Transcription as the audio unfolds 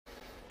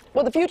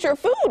Well, the future of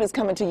food is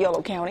coming to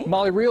Yolo County.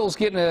 Molly Riehl's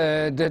getting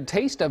a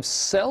taste of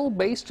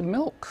cell-based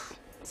milk.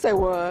 Say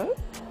what?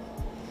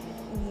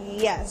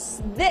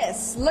 Yes,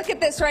 look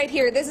at this right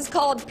here. This is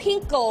called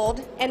pink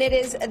gold, and it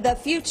is the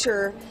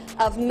future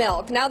of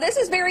milk. Now, this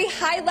is very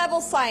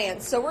high-level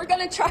science, so we're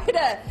going to try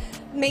to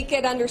make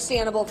it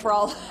understandable for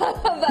all of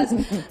us.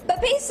 But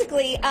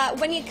basically,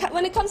 when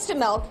it comes to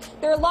milk,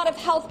 there are a lot of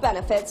health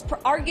benefits.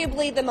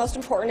 Arguably, the most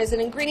important is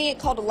an ingredient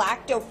called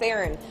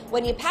lactoferrin.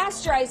 When you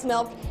pasteurize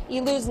milk,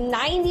 you lose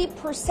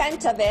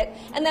 90% of it,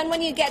 and then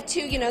when you get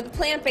to, the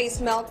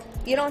plant-based milk,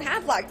 you don't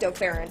have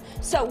lactoferrin.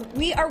 So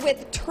we are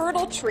with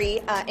Turtle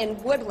Tree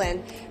in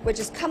Woodland, which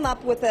has come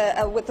up with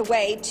a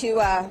way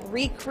to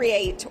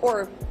recreate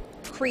or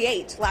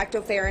create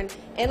lactoferrin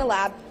in a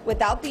lab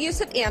without the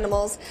use of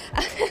animals.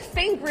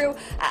 Feng Brew,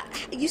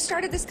 you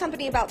started this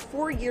company about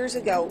 4 years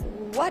ago.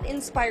 What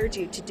inspired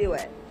you to do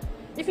it?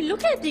 If you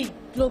look at the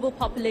global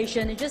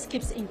population, it just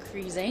keeps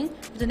increasing.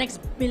 With the next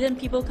billion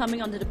people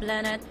coming onto the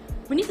planet,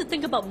 we need to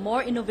think about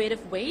more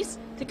innovative ways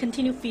to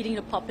continue feeding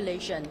the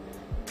population.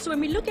 So when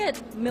we look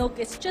at milk,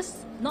 it's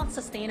just not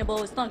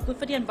sustainable, it's not good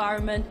for the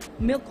environment,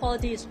 milk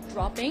quality is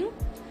dropping.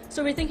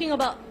 So we're thinking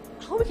about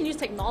how we can use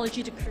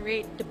technology to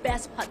create the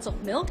best parts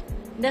of milk.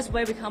 And that's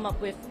where we come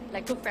up with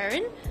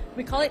lactoferrin.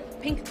 We call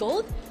it pink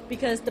gold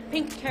because the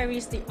pink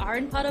carries the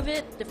iron part of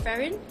it, the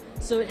ferrin.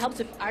 So it helps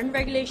with iron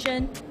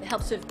regulation, it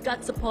helps with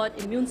gut support,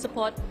 immune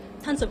support,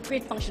 tons of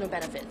great functional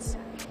benefits.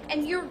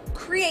 And you're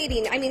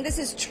creating, this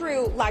is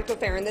true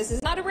lactoferrin. This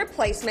is not a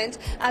replacement.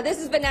 This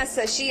is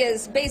Vanessa. She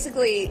is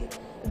basically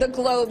the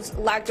globe's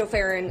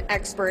lactoferrin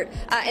expert.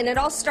 And it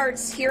all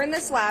starts here in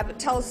this lab.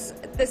 Tell us,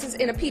 this is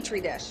in a petri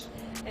dish.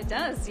 It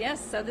does,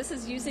 yes. So this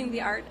is using the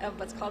art of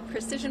what's called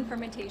precision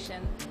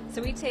fermentation.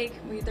 So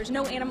there's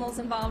no animals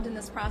involved in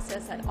this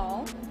process at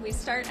all. We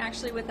start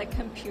actually with a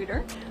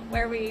computer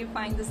where we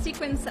find the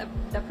sequence of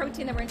the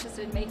protein that we're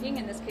interested in making,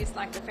 in this case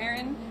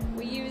lactoferrin.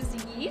 We use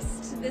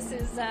yeast. This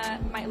is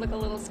might look a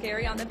little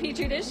scary on the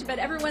petri dish, but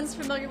everyone's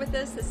familiar with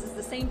this. This is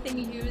the same thing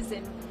you use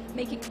in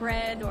making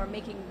bread or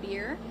making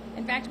beer.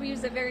 In fact, we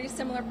use a very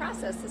similar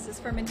process. This is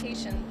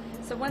fermentation.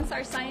 So once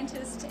our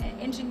scientists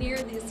engineer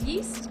this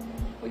yeast,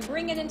 we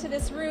bring it into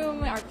this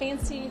room, our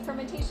fancy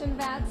fermentation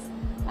vats.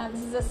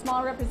 This is a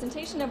small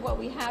representation of what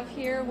we have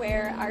here,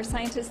 where our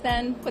scientists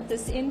then put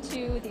this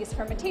into these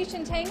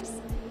fermentation tanks,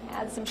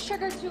 add some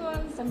sugar to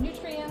them, some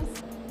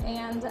nutrients,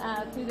 and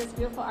through this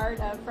beautiful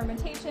art of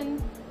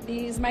fermentation,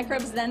 these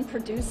microbes then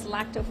produce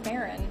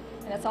lactoferrin.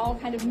 And it's all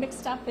kind of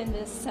mixed up in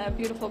this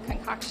beautiful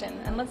concoction.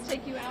 And let's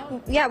take you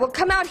out. Yeah, well,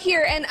 come out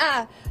here, and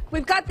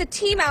we've got the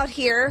team out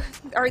here.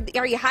 Are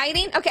you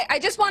hiding? Okay, I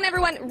just want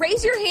everyone,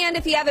 raise your hand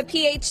if you have a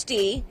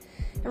PhD.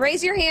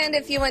 Raise your hand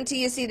if you went to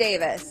UC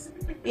Davis.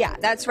 Yeah,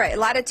 that's right. A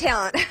lot of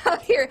talent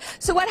out here.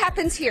 So what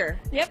happens here?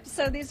 Yep,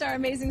 so these are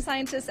amazing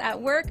scientists at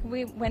work.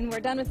 When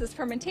we're done with this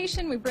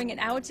fermentation, we bring it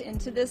out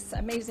into this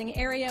amazing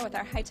area with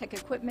our high-tech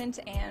equipment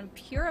and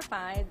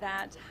purify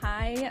that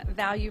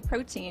high-value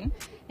protein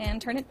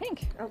and turn it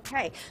pink.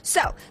 Okay,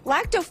 so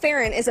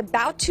lactoferrin is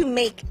about to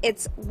make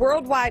its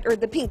worldwide, or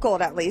the pink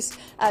gold at least,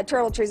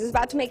 Turtle Trees is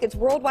about to make its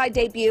worldwide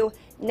debut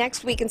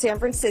next week in San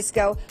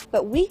Francisco,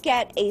 but we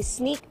get a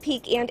sneak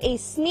peek and a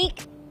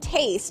sneak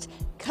taste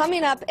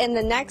coming up in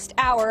the next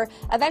hour.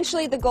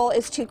 Eventually, the goal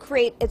is to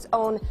create its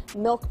own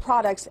milk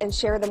products and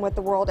share them with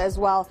the world as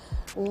well.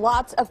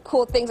 Lots of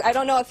cool things. I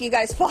don't know if you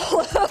guys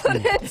followed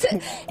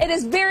it. It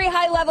is very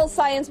high-level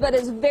science, but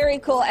it's very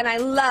cool, and I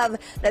love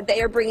that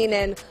they are bringing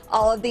in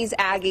all of these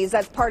Aggies.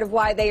 That's part of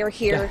why they are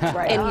here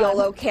in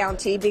Yolo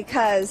County,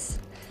 because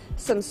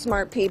some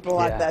smart people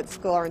at that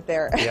school aren't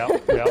there.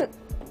 Yep.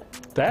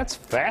 That's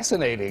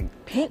fascinating.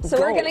 So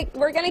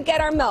we're gonna get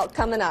our milk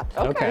coming up.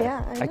 Okay.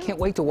 Yeah, I can't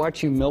wait to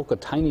watch you milk a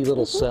tiny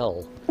little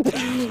cell.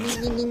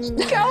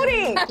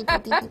 Cody!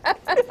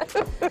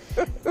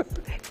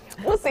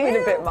 We'll see you in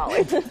a bit,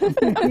 Molly.